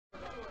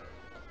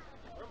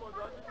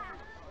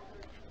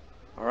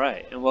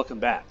Alright, and welcome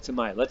back to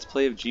my Let's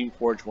Play of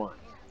Geneforge 1.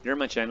 Here on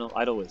my channel,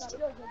 Idle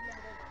Wisdom.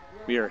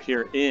 We are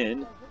here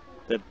in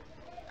the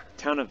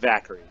town of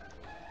Valkyrie.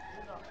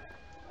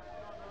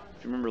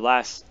 If you remember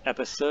last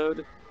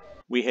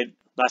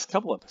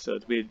couple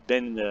episodes, we had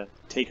been in the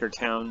Taker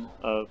town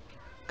of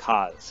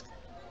Kazg.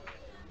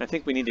 I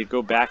think we need to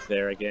go back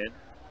there again.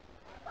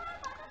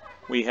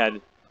 We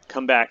had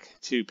come back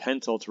to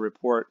Pentel to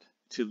report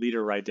to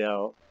Leader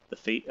Rydell the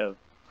fate of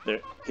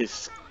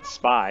his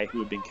spy who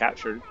had been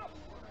captured.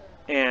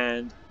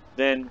 And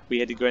then we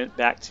had to go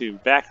back to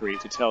Valkyrie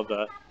to tell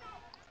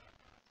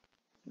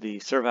the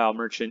servile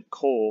merchant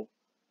Cole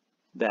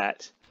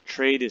that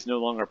trade is no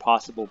longer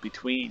possible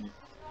between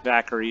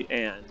Valkyrie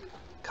and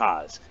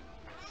Kazg.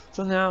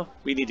 So now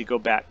we need to go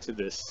back to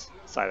this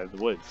side of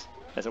the woods,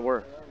 as it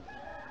were.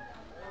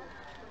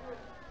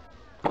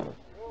 We're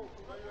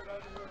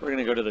going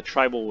to go to the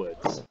tribal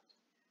woods.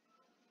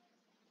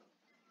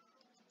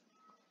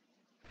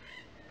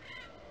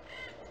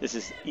 This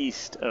is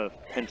east of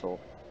Pentel.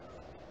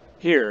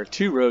 Here,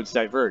 two roads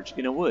diverge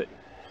in a wood.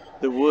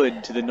 The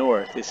wood to the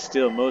north is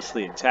still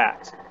mostly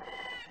intact.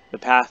 The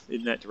path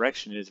in that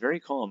direction is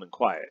very calm and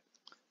quiet.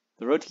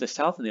 The road to the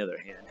south, on the other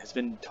hand, has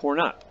been torn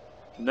up.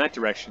 In that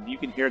direction, you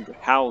can hear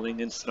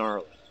howling and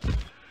snarling.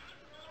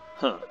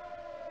 Huh.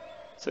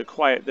 So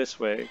quiet this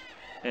way,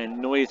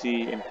 and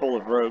noisy and full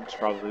of rogues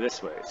probably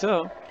this way.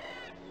 So,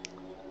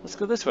 let's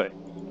go this way.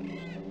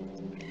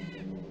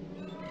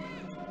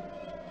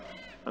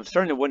 I'm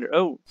starting to wonder.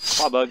 Oh,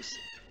 claw bugs.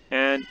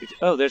 And,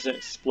 oh, there's an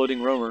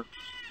exploding roamer.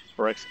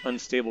 Or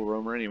unstable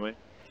roamer, anyway.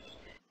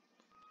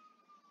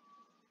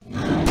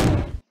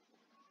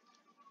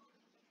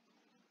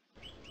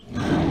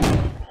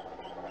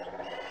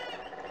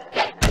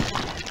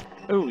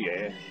 Oh,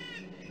 yeah.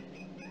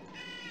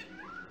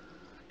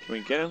 Can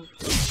we get him?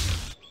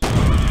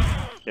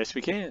 Yes,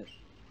 we can.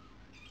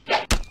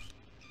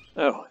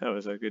 Oh, that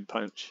was a good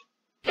punch.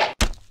 That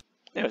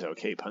was an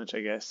okay punch,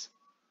 I guess.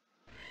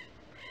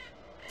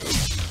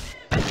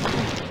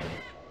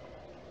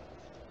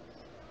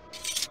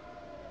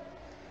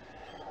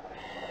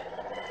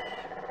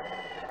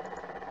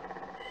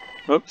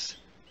 Oops.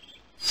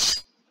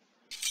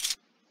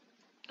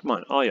 Come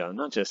on, all y'all,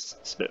 not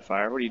just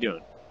Spitfire. What are you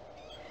doing?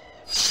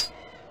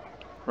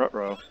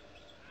 Ruh-roh.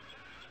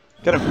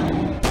 Get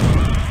him!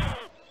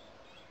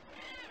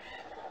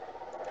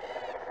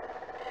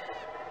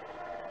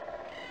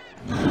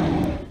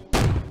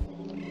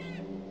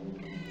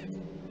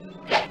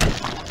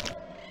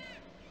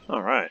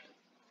 Alright.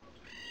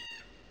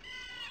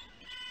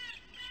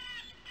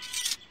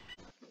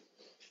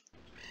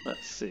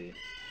 Let's see.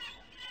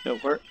 No,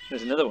 where?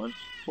 There's another one.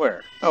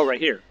 Where? Oh, right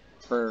here.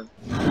 Didn't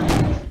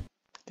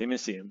even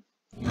see him.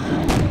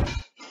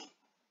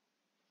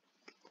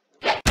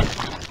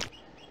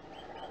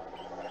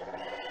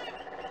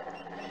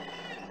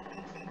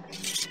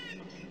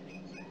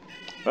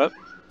 Oh,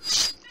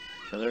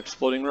 another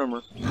exploding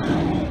roamer.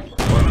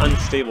 Or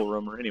unstable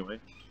roamer, anyway.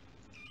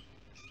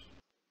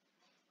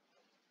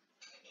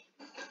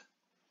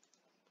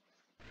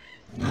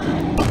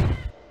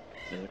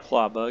 Another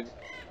claw bug.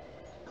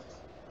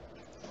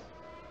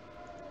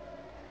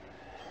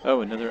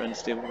 Oh, another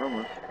unstable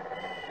roamer.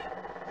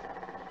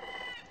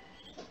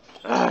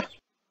 Ah!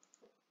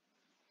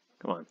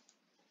 Come on.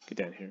 Get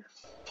down here.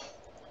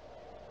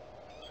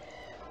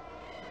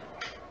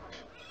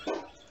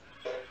 You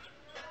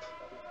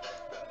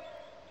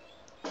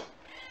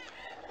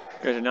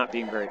guys are not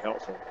being very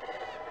helpful.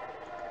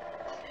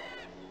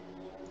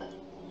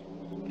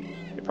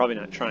 You're probably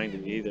not trying to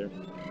be either.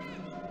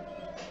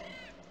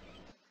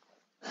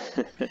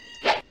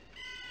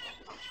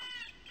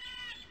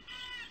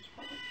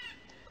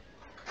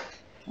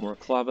 More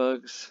claw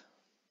bugs.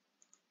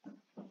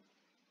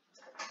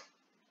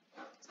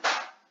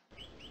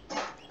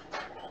 Come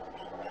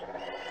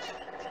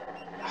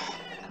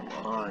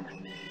on.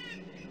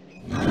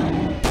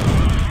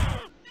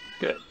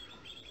 Good.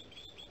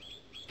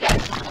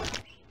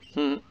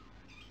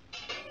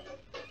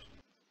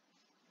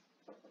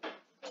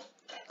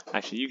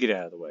 Actually, you get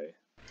out of the way.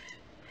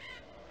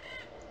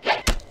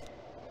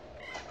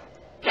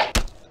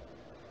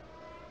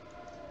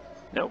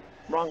 Nope,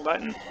 wrong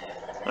button.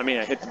 I mean,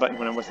 I hit the button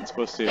when I wasn't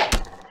supposed to.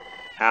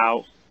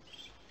 Ow.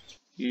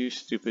 You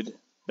stupid.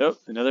 Nope,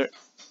 another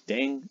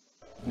dang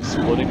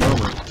exploding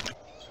roamer.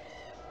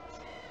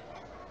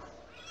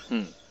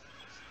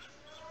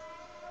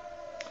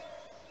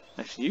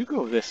 Actually, you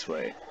go this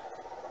way.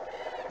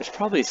 There's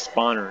probably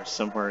spawners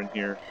somewhere in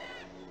here,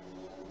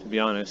 to be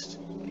honest.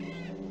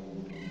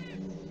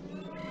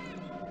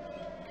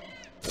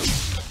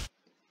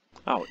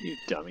 Oh, you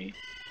dummy.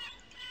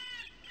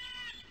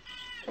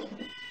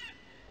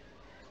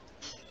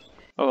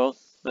 Oh well,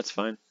 that's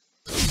fine.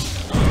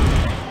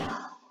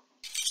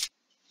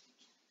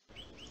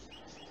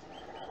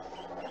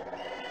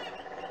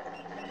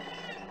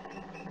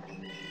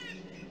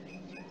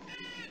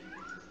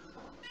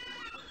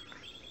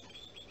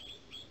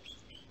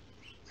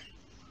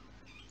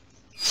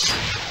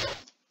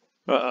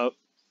 Uh-oh.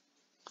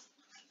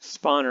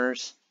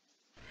 Spawners.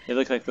 They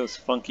look like those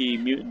funky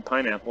mutant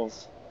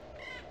pineapples.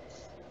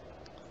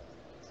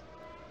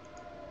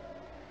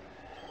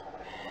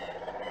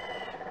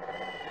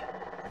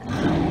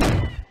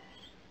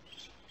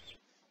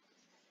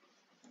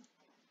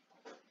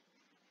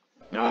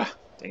 Ah,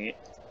 dang it.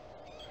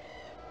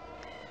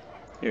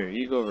 Here,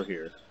 you go over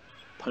here.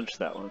 Punch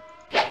that one.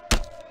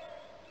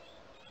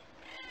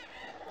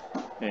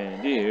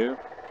 And you...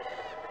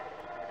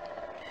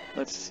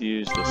 let's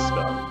use this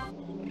spell.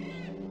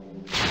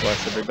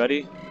 Bless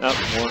everybody.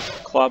 Oh, more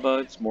claw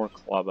bugs, more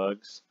claw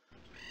bugs.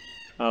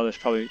 Oh, there's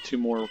probably 2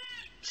 more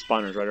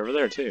spawners right over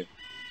there, too.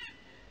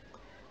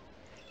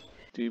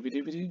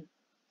 Doobie-doobie-doo.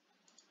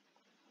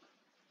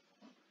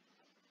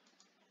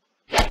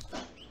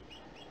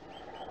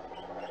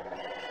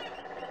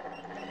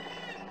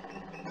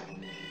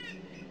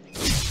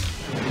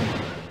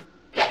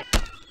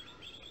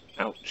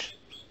 Ouch.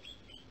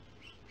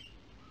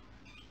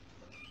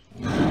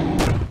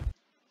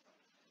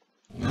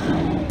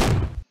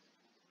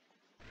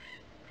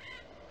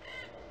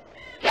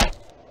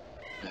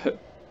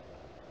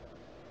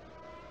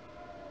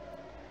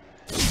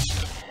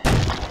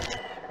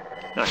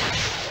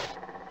 Nice.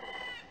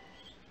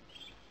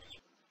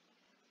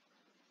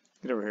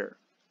 Get over here.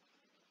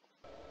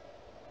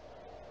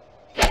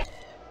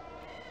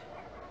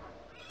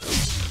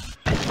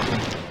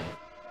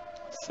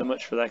 So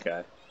much for that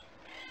guy.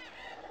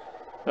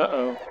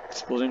 Uh-oh,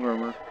 exploding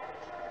rumor.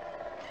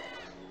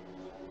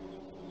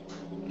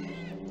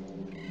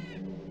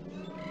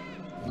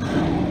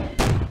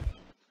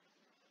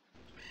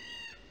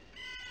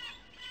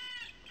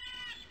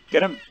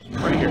 Get him!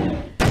 Right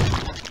here.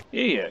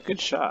 Yeah, good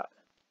shot.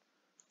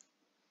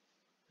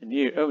 And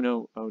you, oh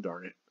no, oh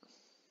darn it.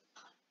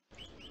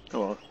 Oh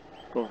well,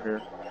 go over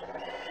here.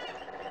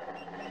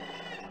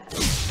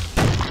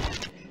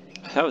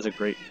 That was a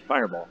great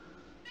fireball.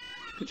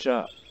 Good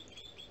job.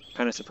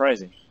 Kind of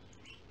surprising.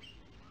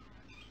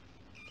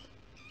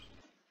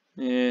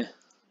 Yeah,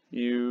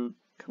 you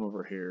come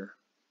over here.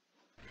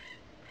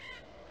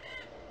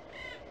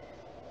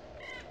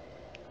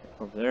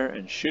 Over there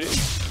and shoot it.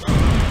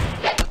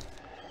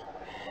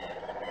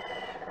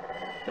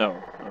 Oh,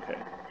 okay.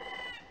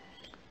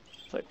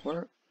 It's like,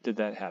 where did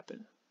that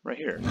happen? Right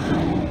here.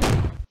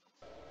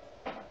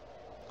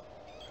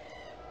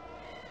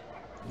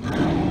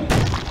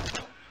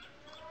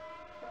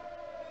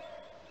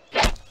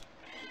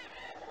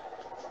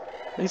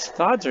 These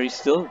thods are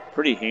still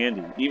pretty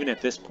handy, even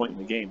at this point in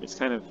the game. It's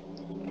kind of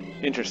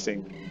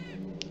interesting.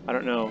 I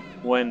don't know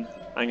when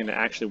I'm going to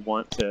actually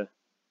want to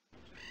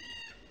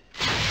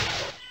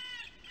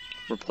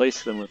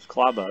replace them with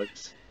claw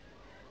bugs.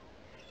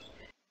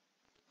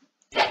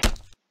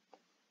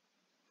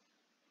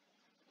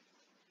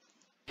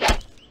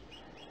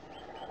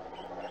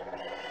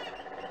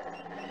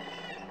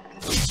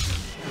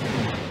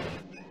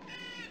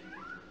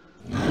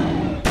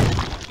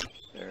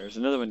 There's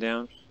another one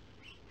down.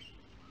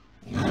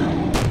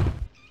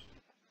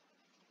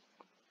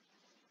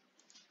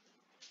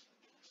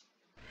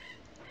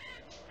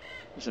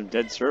 There's some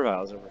dead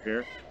serviles over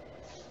here.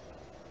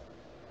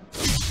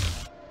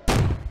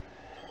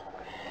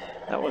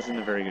 That wasn't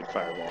a very good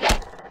fireball.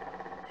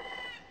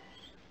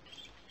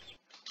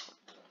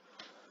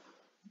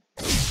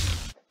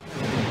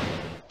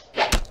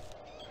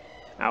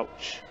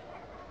 Ouch.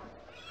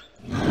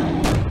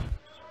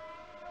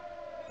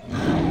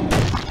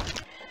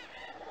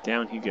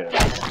 Down he goes.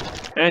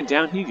 And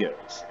down he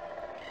goes.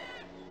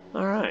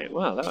 Alright,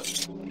 well, that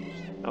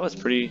was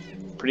pretty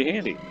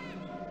handy.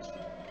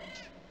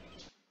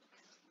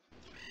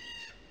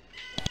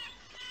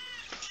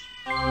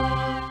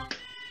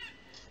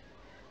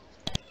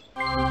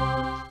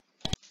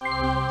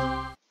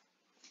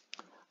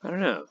 I don't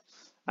know.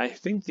 I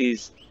think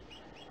these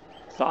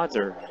thods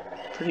are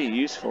pretty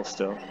useful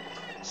still.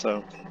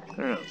 So, I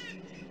don't know.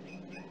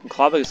 And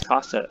claw bugs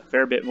cost a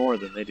fair bit more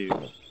than they do.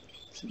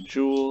 Some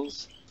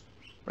jewels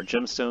or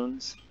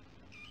gemstones.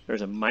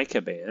 There's a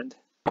mica band.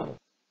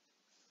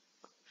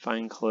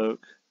 Fine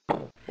cloak.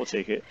 We'll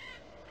take it.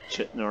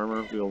 Chitin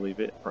armor, we'll leave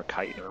it. Or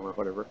chitin armor,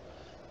 whatever.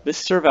 This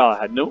servile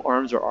had no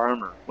arms or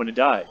armor when it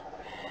died.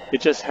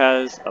 It just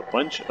has a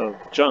bunch of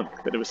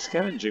junk that it was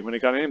scavenging when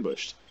it got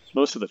ambushed.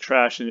 Most of the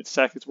trash in its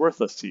sack is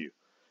worthless to you.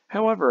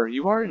 However,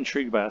 you are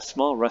intrigued by a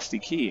small rusty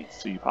key,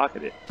 so you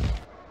pocket it.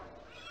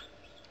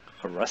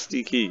 A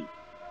rusty key.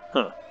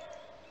 Huh.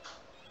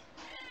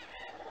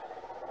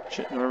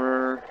 Chitin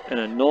armor and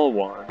a null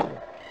wand.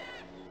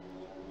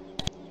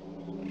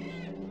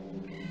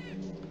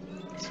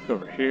 Let's go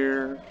over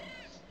here.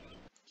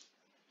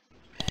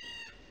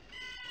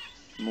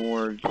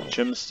 More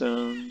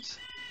gemstones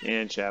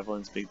and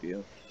javelins, big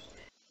deal.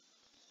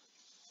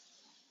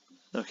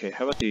 Okay,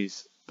 how about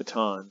these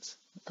batons?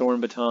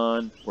 Thorn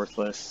baton,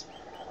 worthless.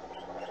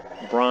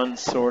 Bronze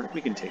sword,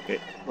 we can take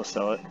it. We'll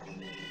sell it.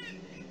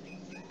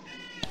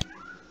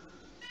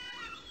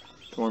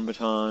 Thorn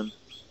baton.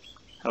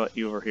 How about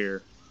you over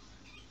here?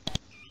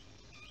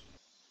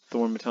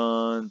 Thorn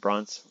baton,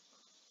 bronze.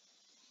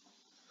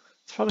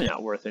 It's probably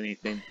not worth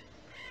anything.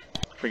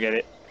 Forget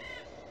it.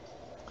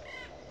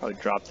 Probably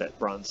drop that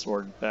bronze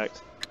sword, in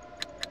fact.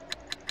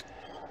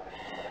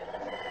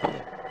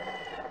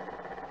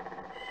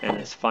 And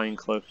this fine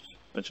cloak,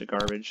 bunch of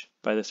garbage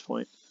by this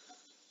point.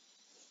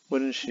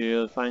 Wooden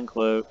shield, fine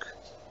cloak,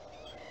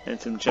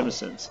 and some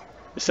gemstones.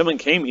 If someone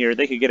came here,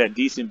 they could get a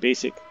decent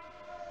basic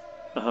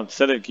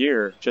set of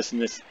gear just in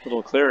this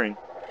little clearing.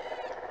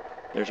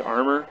 There's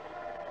armor,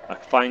 a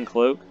fine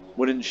cloak,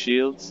 wooden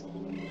shields,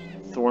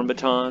 thorn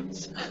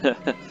batons,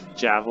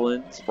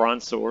 javelins,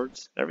 bronze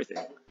swords,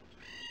 everything.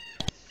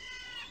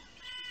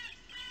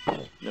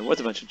 There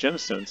was a bunch of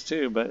gemstones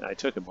too, but I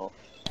took them all.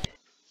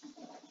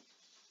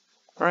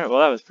 Alright, well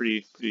that was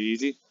pretty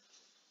easy.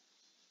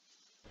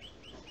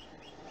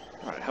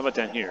 Alright, how about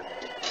down here?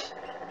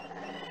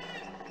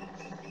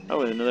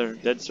 Oh, and another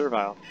dead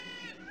servile.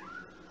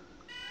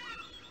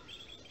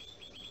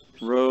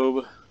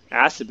 Robe,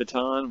 acid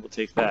baton, we'll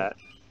take that.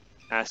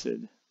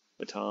 Acid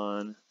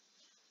baton.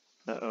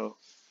 Uh-oh.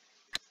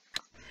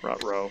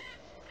 Rot row.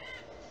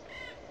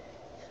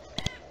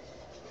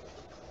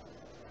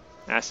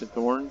 Acid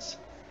thorns.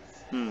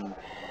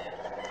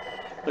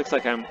 Looks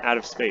like I'm out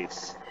of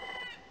space.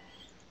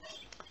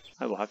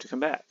 I will have to come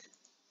back.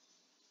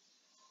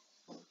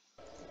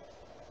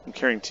 I'm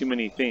carrying too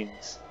many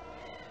things.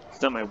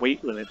 It's not my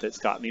weight limit that's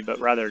got me, but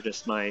rather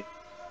just my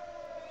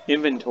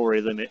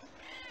inventory limit.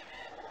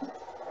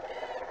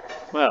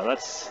 Well,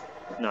 that's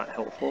not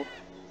helpful.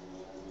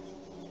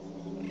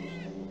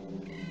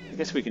 I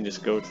guess we can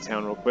just go to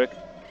town real quick.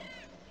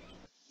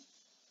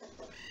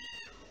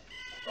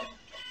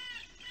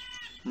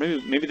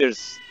 Maybe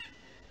there's...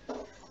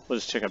 We'll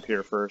just check up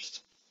here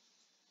first.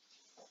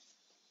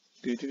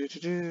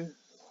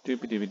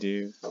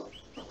 Doopy-doopy-doo.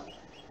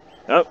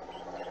 Oh,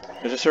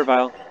 there's a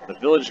servile. The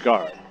village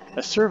guard.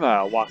 A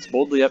servile walks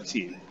boldly up to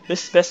you. This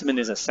specimen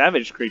is a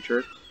savage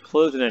creature,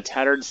 clothed in a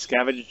tattered,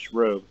 scavenged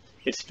robe.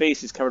 Its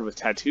face is covered with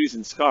tattoos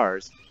and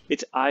scars.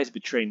 Its eyes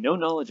betray no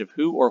knowledge of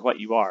who or what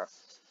you are.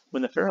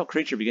 When the feral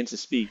creature begins to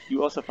speak,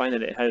 you also find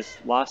that it has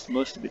lost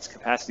most of its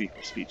capacity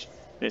for speech.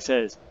 And it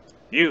says,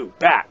 "You,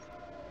 back!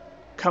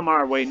 Come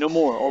our way no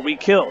more, or we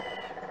kill!"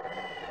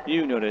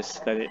 You notice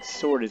that its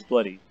sword is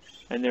bloody,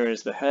 and there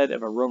is the head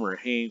of a roamer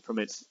hanging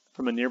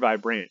from a nearby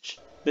branch.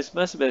 This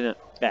must have been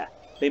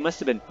they must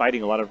have been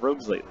fighting a lot of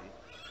rogues lately.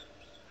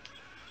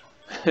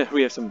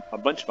 We have a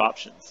bunch of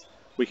options.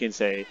 We can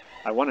say,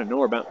 "I want to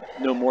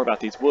know more about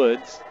these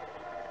woods."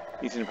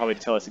 He's going to probably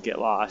tell us to get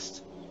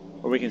lost.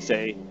 Or we can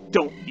say,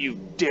 "Don't you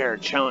dare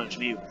challenge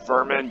me,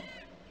 vermin!"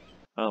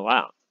 Oh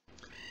wow!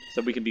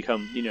 So we can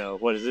become, you know,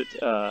 what is it?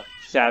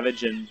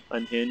 Savage and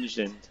unhinged,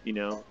 and you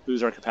know,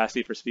 lose our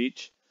capacity for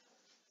speech.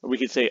 Or we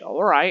could say,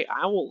 "All right,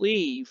 I will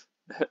leave."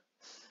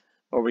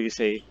 Or we could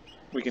say,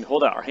 we can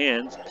hold out our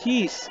hands.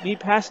 "Peace, me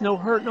pass, no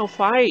hurt, no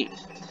fight."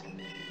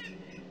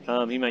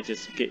 He might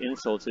just get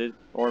insulted,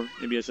 or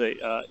maybe it's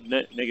a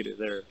negative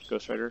there,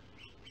 Ghost Rider.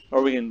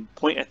 Or we can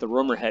point at the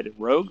roamer head.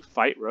 "Rogue,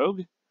 fight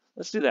rogue."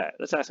 Let's do that.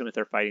 Let's ask them if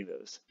they're fighting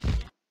those.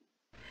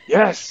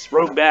 "Yes,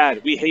 rogue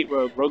bad. We hate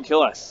rogue. Rogue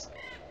kill us."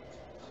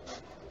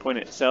 Point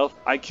at itself.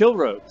 "I kill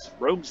rogues.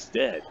 Rogue's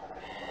dead."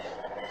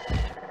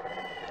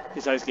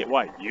 His eyes get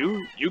wide.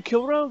 You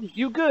kill rogue?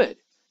 You good.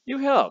 You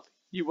help.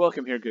 You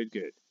welcome here. Good,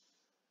 good.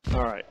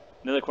 Alright.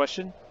 Another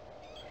question?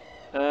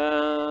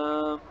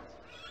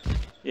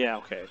 Yeah,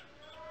 okay.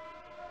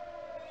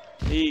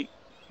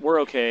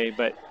 We're okay,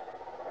 but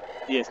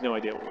he has no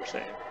idea what we're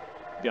saying.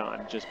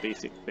 Beyond just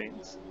basic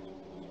things.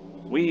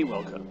 "We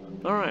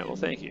welcome." Alright, well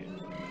thank you.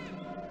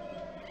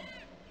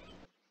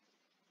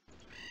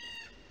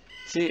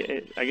 See,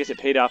 I guess it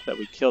paid off that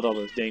we killed all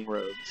those dang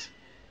rogues.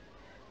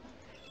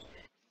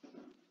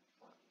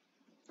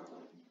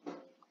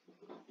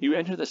 You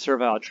enter the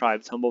servile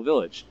tribe's humble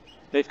village.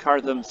 They've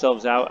carved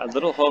themselves out a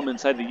little home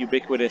inside the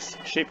ubiquitous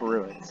Shaper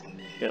ruins.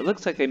 It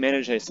looks like they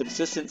manage a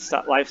subsistence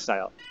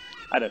lifestyle,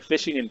 out of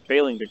fishing and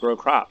failing to grow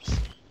crops.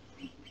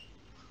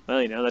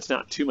 Well, you know, that's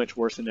not too much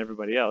worse than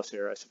everybody else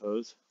here, I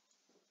suppose.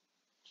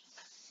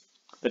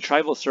 The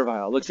tribal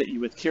servile looks at you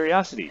with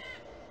curiosity.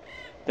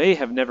 They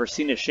have never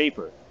seen a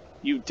Shaper.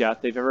 You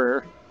doubt they've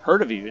ever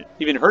heard of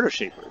even heard of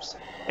Shapers.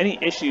 Any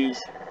issues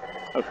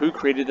of who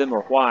created them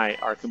or why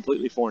are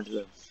completely foreign to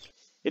them.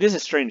 It is a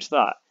strange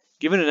thought.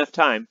 Given enough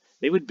time,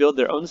 they would build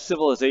their own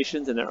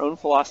civilizations and their own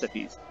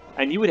philosophies,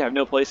 and you would have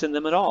no place in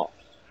them at all.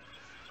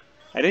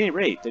 At any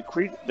rate, the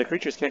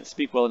creatures can't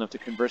speak well enough to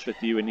converse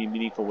with you in any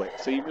meaningful way,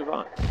 so you move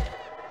on.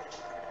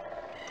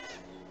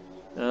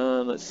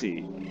 Let's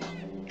see.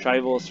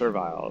 Tribal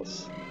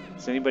serviles.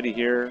 Is anybody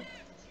here?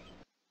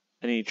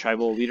 Any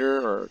tribal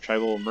leader or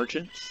tribal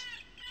merchants?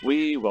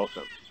 We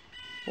welcome.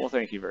 Well,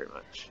 thank you very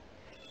much.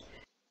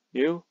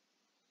 You?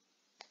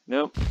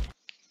 Nope.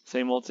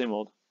 Same old, same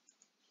old.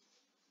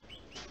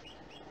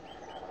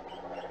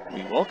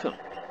 We welcome.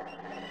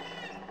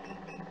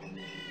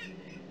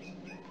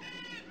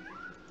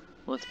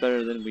 Well, that's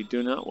better than we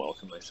do not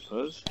welcome, I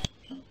suppose.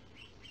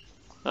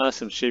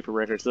 Some Shaper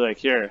records. They're like,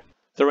 here,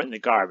 throw it in the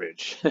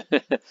garbage.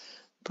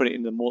 Put it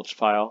in the mulch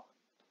pile.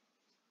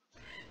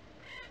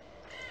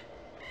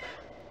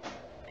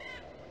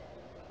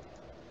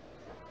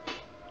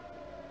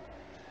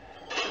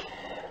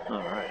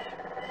 Alright.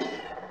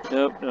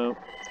 Nope, nope.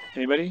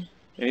 Anybody?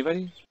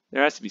 Anybody?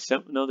 There has to be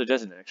some. No, there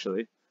doesn't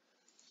actually.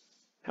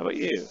 How about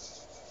you?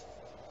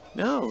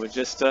 No, it's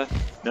just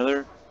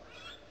another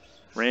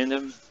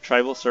random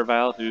tribal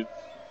servile who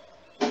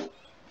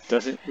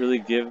doesn't really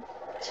give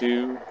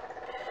two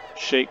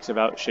shakes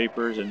about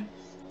shapers and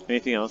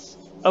anything else.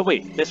 Oh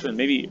wait, this one,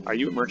 maybe, are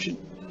you a merchant?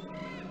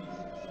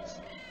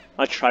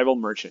 A tribal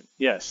merchant,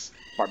 yes.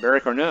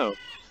 Barbaric or no,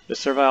 the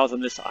serviles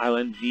on this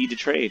island need to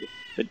trade.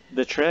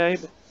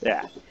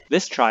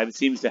 This tribe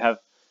seems to have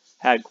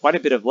had quite a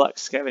bit of luck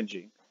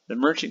scavenging. The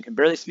merchant can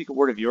barely speak a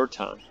word of your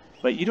tongue,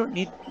 but you don't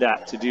need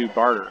that to do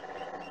barter.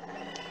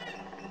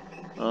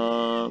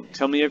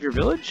 Tell me of your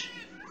village?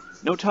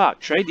 No talk.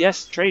 Trade?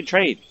 Yes, trade,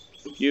 trade.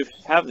 You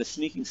have the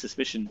sneaking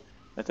suspicion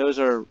that those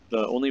are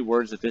the only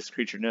words that this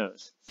creature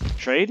knows.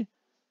 Trade?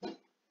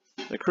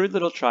 The crude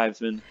little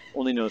tribesman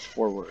only knows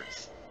 4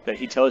 words. That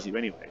he tells you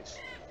anyways.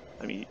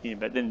 I mean,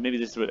 but then maybe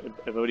this is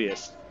what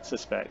Evodius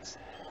suspects.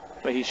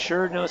 But he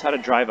sure knows how to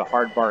drive a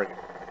hard bargain.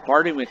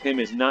 Bartering with him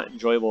is not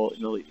enjoyable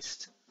in the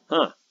least.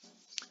 Huh.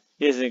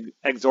 He has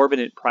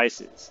exorbitant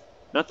prices.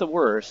 Not the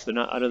worst, they're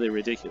not utterly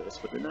ridiculous,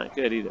 but they're not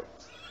good either.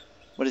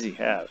 What does he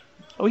have?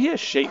 Oh, he has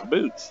shaped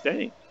boots.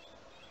 Dang.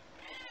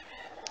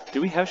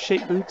 Do we have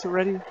shaped boots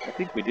already? I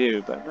think we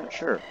do, but I'm not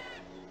sure.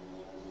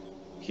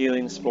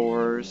 Healing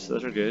spores,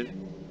 those are good.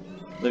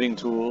 Living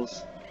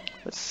tools.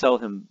 Let's sell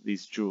him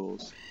these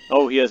jewels.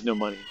 Oh, he has no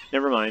money.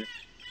 Never mind.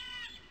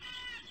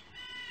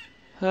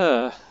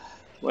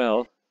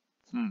 Well.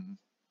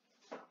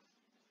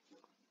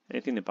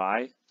 Anything to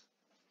buy?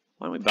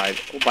 Why don't we buy,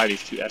 we'll buy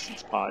these 2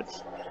 essence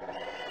pods.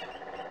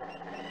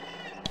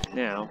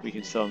 Now, we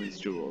can sell him these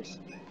jewels.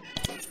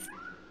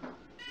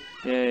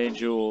 Yay,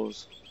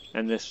 jewels.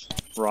 And this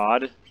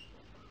rod.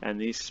 And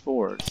these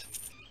spores.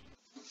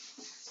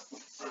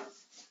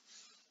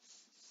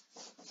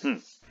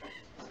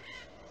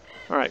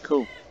 Alright,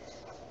 cool.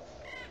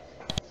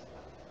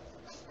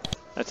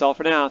 That's all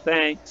for now,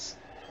 thanks.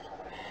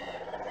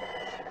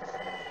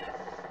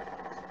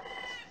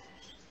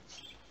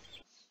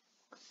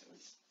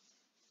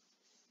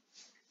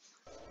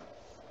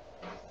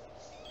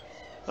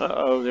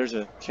 Uh-oh, there's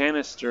a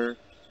canister.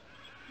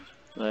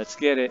 Let's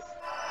get it.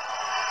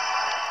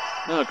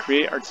 Oh,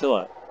 create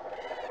Artilla.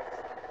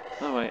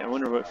 Oh, I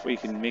wonder if we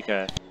can make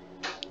a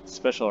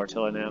special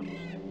Artilla now.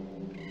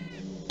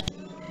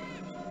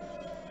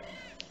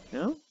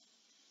 No?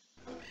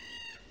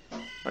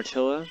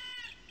 Artilla?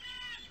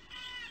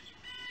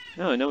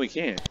 No, we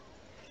can't.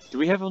 Do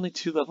we have only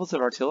 2 levels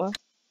of Artilla?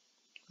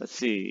 Let's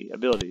see.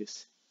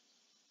 Abilities.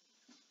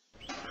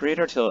 Create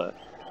Artilla.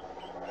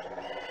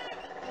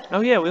 Oh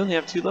yeah, we only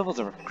have 2 levels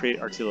of Create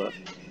Artilla.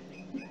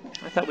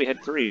 I thought we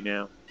had 3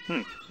 now.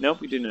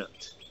 Nope, we do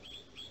not.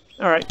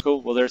 Alright,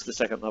 cool. Well, there's the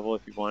 2nd level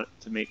if you want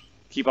to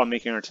keep on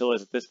making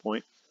Artillas at this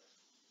point.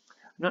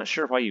 I'm not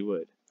sure why you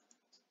would.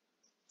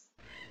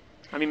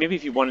 I mean, maybe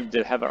if you wanted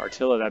to have an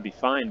Artilla, that'd be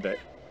fine, but...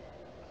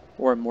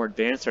 Or a more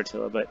advanced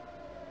Artilla, but...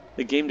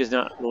 The game does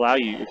not allow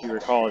you, if you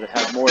recall, to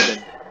have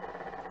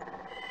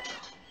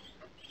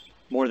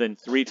more than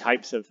 3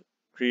 types of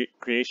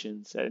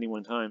creations at any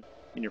one time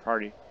in your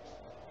party.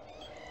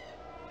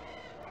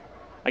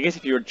 I guess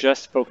if you were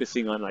just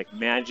focusing on like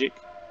magic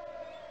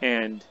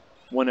and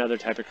one other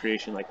type of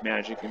creation like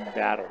magic and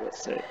battle,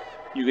 let's say,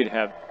 you could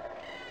have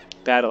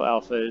battle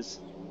alphas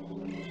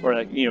or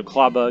like, you know,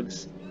 claw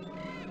bugs,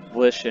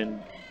 Vlish,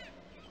 and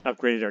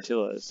upgraded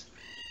Artillas.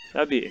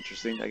 That'd be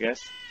interesting, I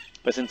guess.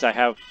 But since I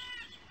have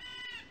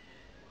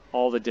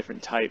all the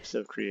different types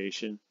of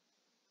creation,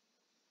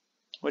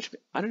 which,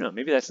 I don't know,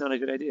 maybe that's not a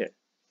good idea.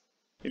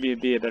 Maybe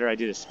it'd be a better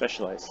idea to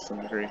specialize to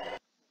some degree.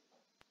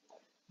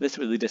 This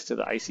would lead us to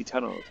the icy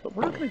tunnels, but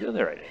we're not going to go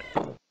there right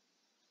now.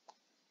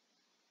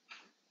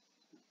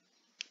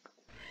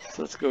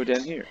 So let's go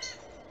down here.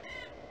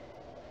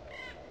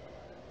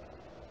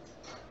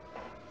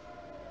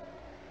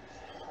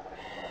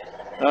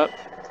 Up,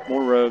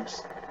 more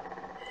rogues.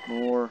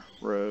 More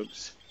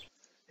rogues.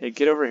 Hey,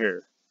 get over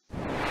here.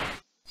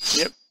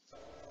 Yep.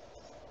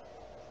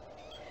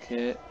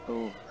 Get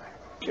over.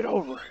 Get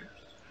over here.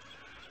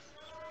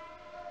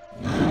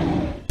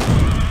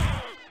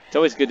 It's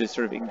always good to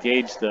sort of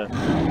engage the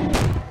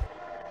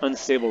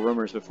unstable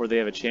roamers before they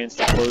have a chance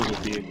to close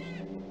with you.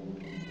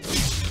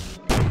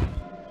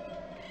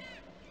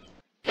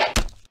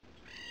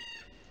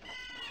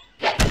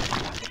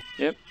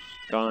 Yep,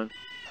 gone.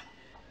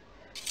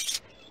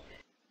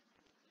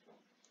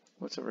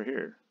 What's over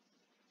here?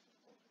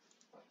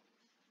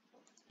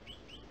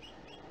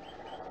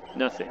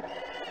 Nothing.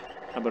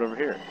 How about over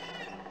here?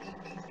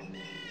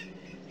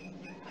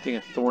 I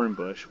think a thorn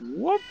bush.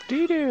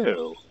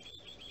 Whoop-dee-doo!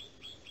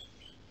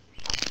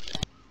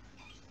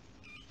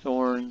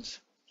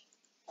 Thorns.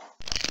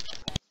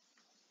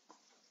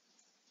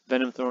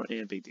 Venom thorn,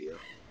 and big deal.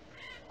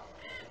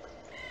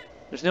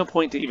 There's no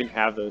point to even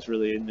have those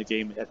really in the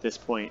game at this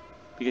point,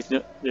 because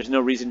there's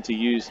no reason to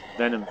use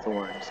venom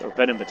thorns or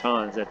venom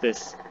batons at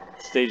this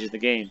stage of the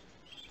game.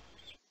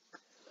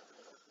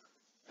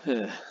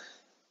 It's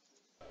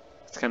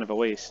kind of a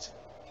waste.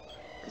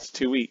 It's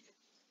too weak.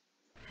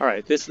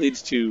 Alright, this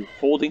leads to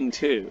holding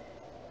 2.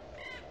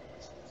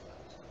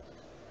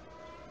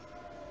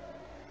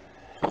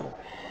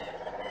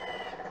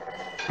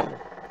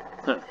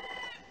 Huh.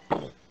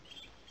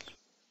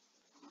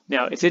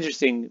 Now, it's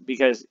interesting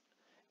because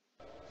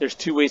there's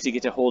 2 ways to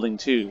get to holding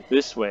 2.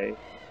 This way,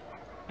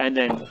 and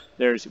then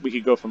we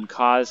could go from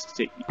Kazg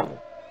to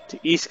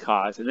East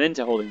Kazg and then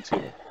to holding 2.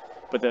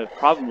 But the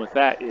problem with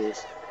that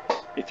is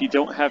if you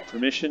don't have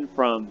permission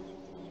from,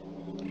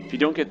 if you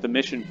don't get the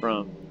mission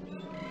from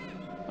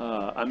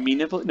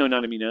Amina, no,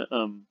 not Amina,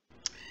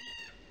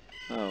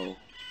 oh,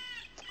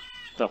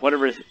 the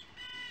whatever,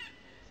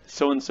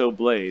 so-and-so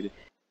blade,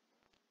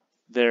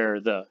 they're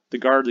the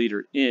guard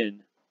leader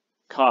in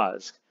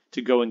Kazg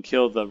to go and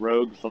kill the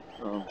rogue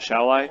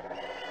Shalai.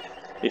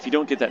 If you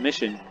don't get that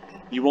mission,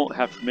 you won't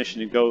have permission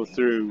to go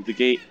through the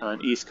gate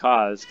on East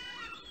Kazg,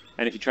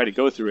 and if you try to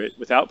go through it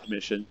without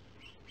permission,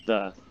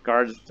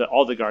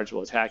 all the guards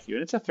will attack you,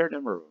 and it's a fair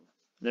number of them.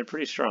 And they're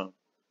pretty strong,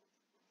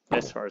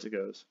 as far as it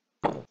goes.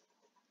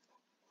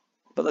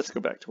 But let's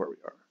go back to where we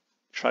are.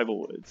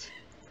 Tribal Woods.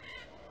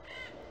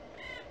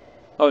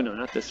 Oh no,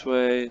 not this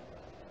way.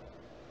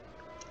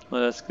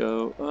 Let us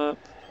go up.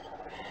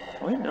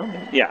 Oh, wait, no,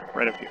 maybe. Yeah,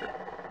 right up here.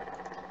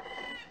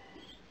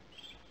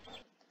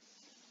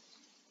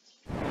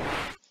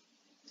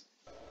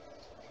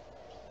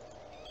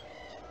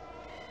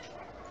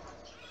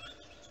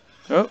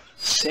 Oh,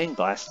 dang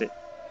blast it.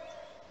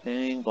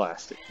 Dang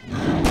blast it.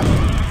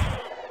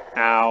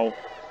 Ow.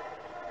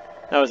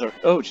 That was a...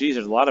 Oh, geez,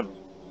 there's a lot of them.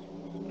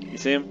 You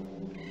see them?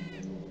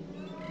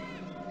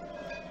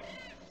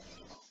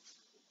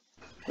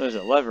 There's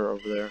a lever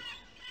over there.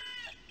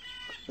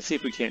 Let's see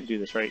if we can't do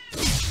this right.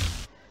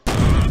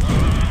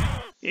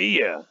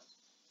 Yeah.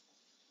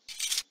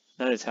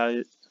 That's how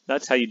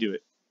you do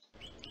it.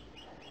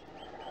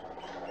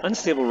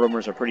 Unstable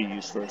roamers are pretty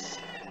useless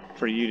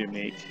for you to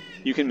make.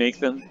 You can make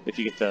them if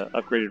you get the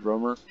upgraded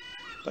roamer,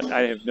 but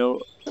I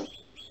don't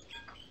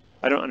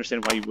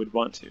understand why you would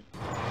want to.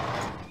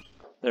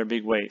 They're a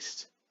big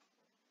waste.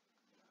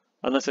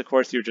 Unless, of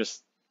course, you're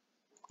just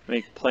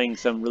playing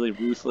some really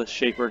ruthless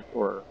shaper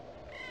or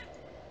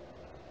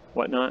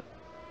whatnot.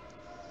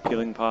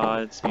 Healing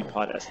pod, speed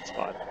pod, essence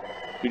pod.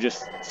 Who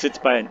just sits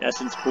by an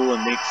essence pool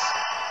and makes,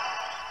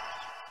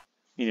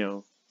 you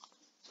know,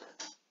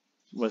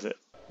 was it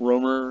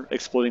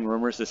exploding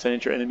roamers to send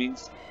at your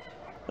enemies?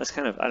 That's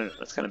kind of, I don't know,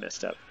 that's kind of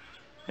messed up.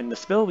 And the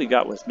spell we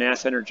got was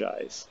Mass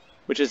Energize,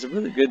 which is a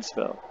really good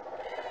spell.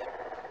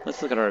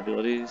 Let's look at our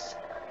abilities.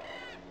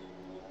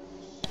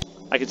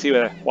 I can see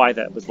why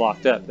that was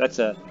locked up. That's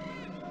a...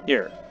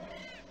 Here.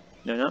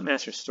 No, not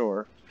Mass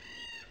Restore.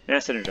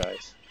 Mass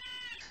Energize.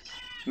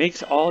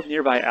 Makes all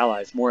nearby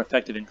allies more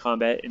effective in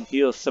combat and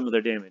heals some of their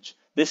damage.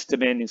 This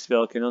demanding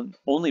spell can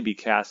only be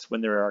cast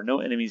when there are no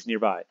enemies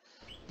nearby.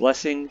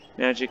 Blessing,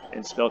 magic,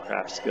 and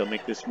spellcraft skill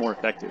make this more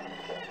effective.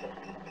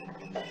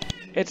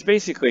 It's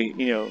basically,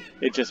 you know,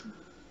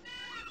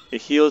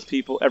 it heals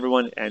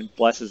everyone, and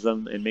blesses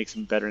them and makes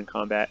them better in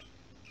combat.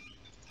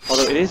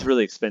 Although it is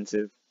really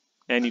expensive,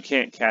 and you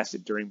can't cast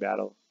it during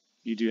battle.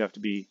 You do have to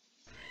be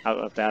out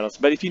of battles.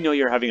 But if you know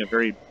you're having a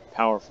very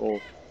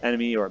powerful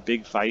enemy or a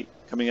big fight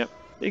coming up,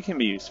 it can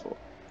be useful.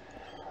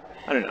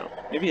 I don't know.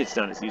 Maybe it's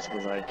not as useful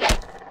as I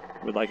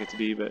would like it to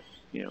be, but,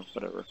 you know,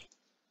 whatever.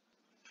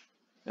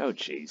 Oh,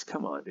 jeez.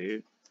 Come on,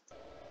 dude.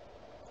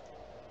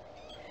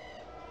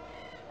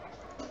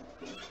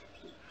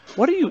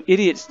 What are you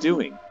idiots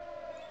doing?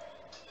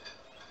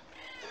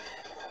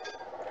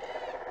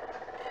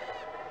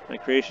 My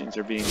creations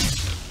are being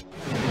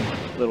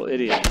little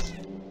idiots.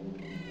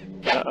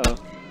 Uh-oh.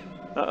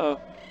 Uh-oh.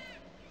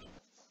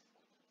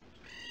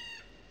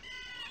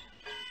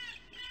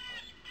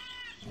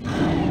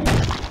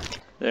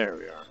 There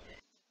we are.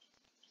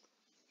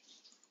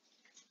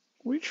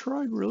 We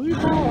tried really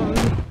hard.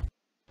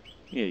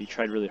 Yeah, you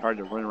tried really hard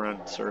to run around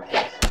in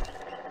circles.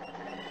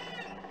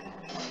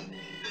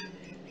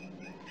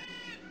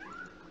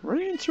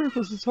 Running in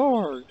circles is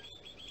hard.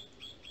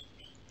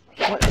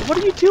 What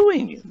are you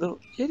doing, you little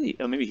idiot?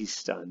 Oh, maybe he's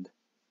stunned.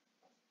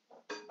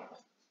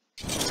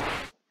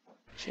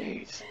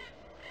 Jeez.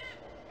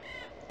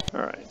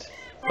 Alright.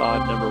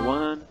 Bod number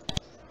 1.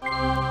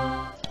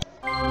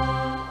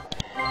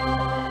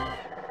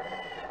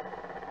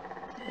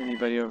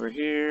 Anybody over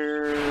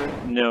here?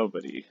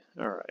 Nobody.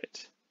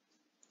 Alright.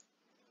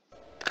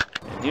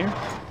 And here?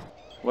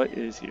 What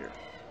is here?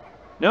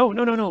 No,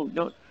 no, no, no,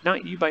 no,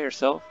 not you by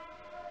yourself.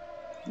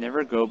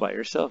 Never go by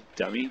yourself,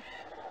 dummy.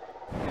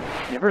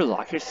 Never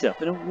lock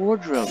yourself in a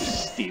wardrobe,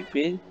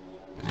 stupid.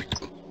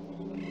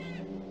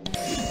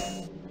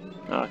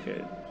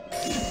 Okay.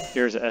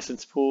 Here's an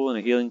essence pool and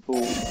a healing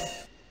pool.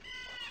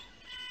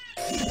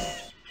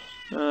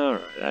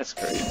 Alright, that's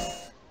great.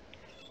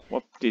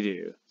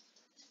 Whoop-de-doo.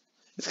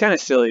 It's kind of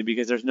silly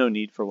because there's no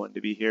need for one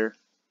to be here.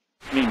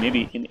 I mean,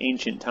 maybe in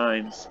ancient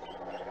times,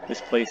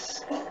 this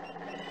place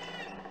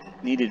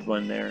needed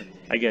one there.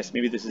 I guess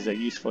maybe this is a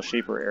useful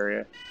shaper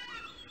area.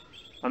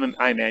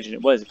 I imagine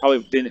it was. It probably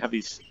didn't have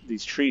these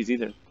trees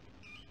either.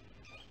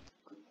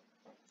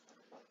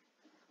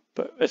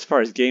 But as far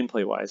as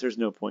gameplay wise, there's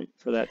no point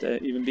for that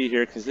to even be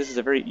here because this is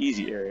a very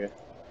easy area.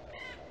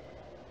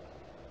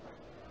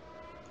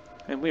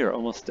 And we are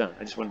almost done.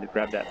 I just wanted to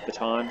grab that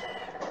baton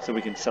so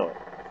we can sell it.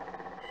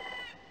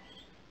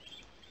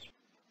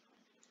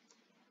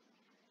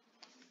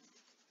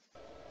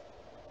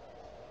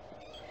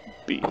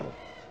 B.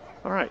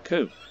 Alright,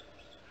 cool.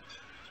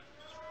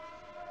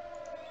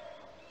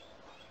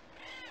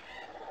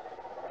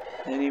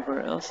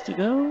 Anywhere else to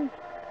go?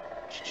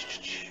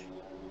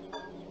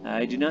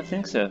 I do not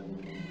think so.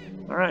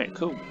 Alright,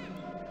 cool.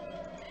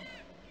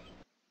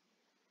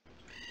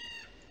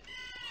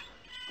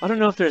 I don't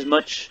know if there's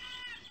much...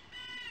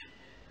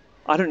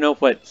 I don't know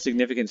what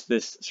significance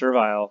this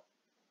servile,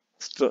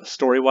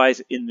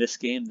 story-wise, in this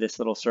game, this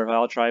little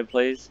servile tribe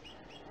plays.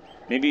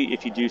 Maybe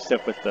if you do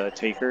stuff with the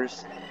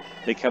takers,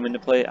 they come into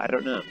play. I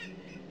don't know.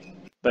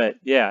 But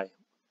yeah,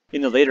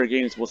 in the later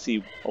games, we'll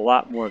see a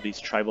lot more of these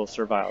tribal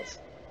serviles.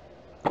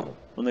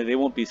 Only they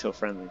won't be so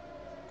friendly.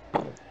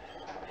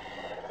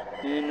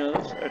 And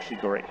let's actually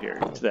go right here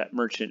to that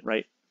merchant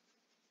right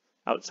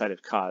outside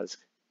of Kazg.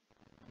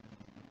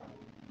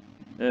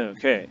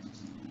 Okay.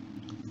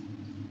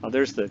 Oh,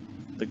 there's the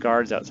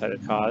guards outside of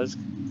Kazg.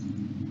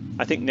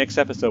 I think next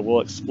episode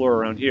we'll explore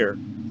around here.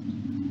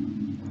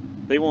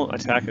 They won't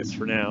attack us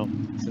for now,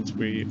 since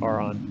we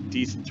are on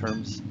decent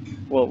terms.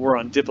 Well, we're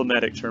on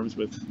diplomatic terms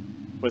with,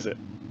 was it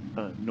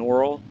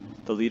Norrell,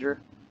 the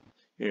leader?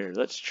 Here,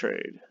 let's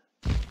trade.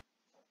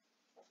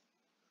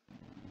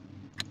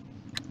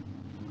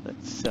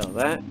 Let's sell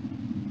that.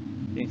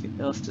 Anything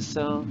else to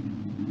sell?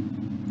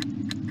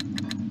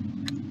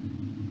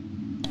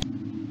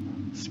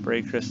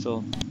 Spray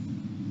crystal.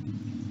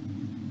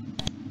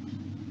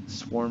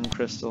 Swarm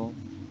crystal.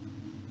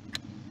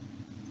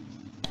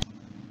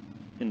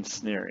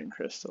 Ensnaring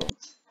crystal.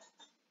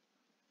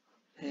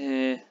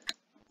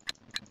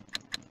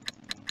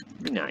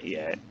 Not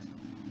yet.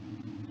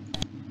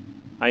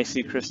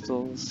 Icy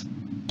crystals.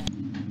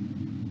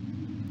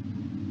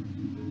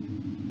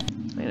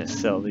 I'm gonna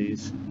sell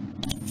these.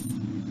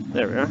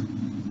 There we are.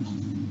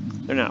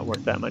 They're not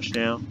worth that much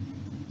now.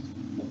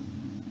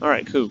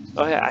 Alright, cool.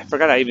 Oh yeah, I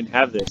forgot I even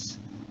have this.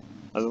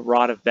 A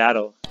rod of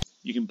battle.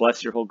 You can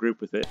bless your whole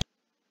group with it.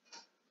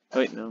 Oh,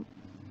 wait, no.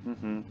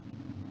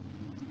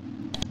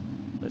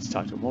 Let's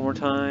talk to him one more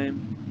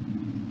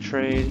time.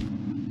 Trade.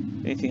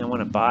 Anything I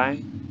want to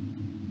buy?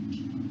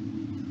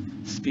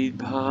 Speed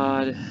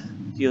pod.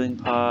 Healing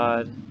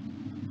pod.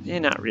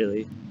 Not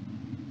really.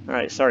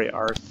 Alright, sorry,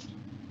 Arth.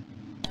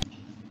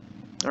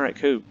 Alright,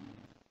 cool.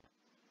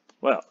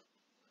 Well,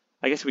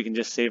 I guess we can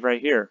just save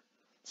right here,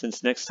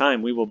 since next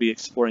time we will be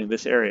exploring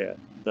this area,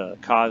 the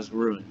Kazg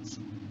ruins.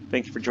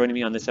 Thank you for joining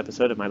me on this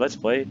episode of my Let's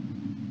Play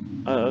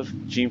of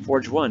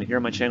Geneforge 1 here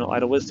on my channel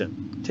Idle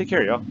Wisdom. Take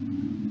care, y'all.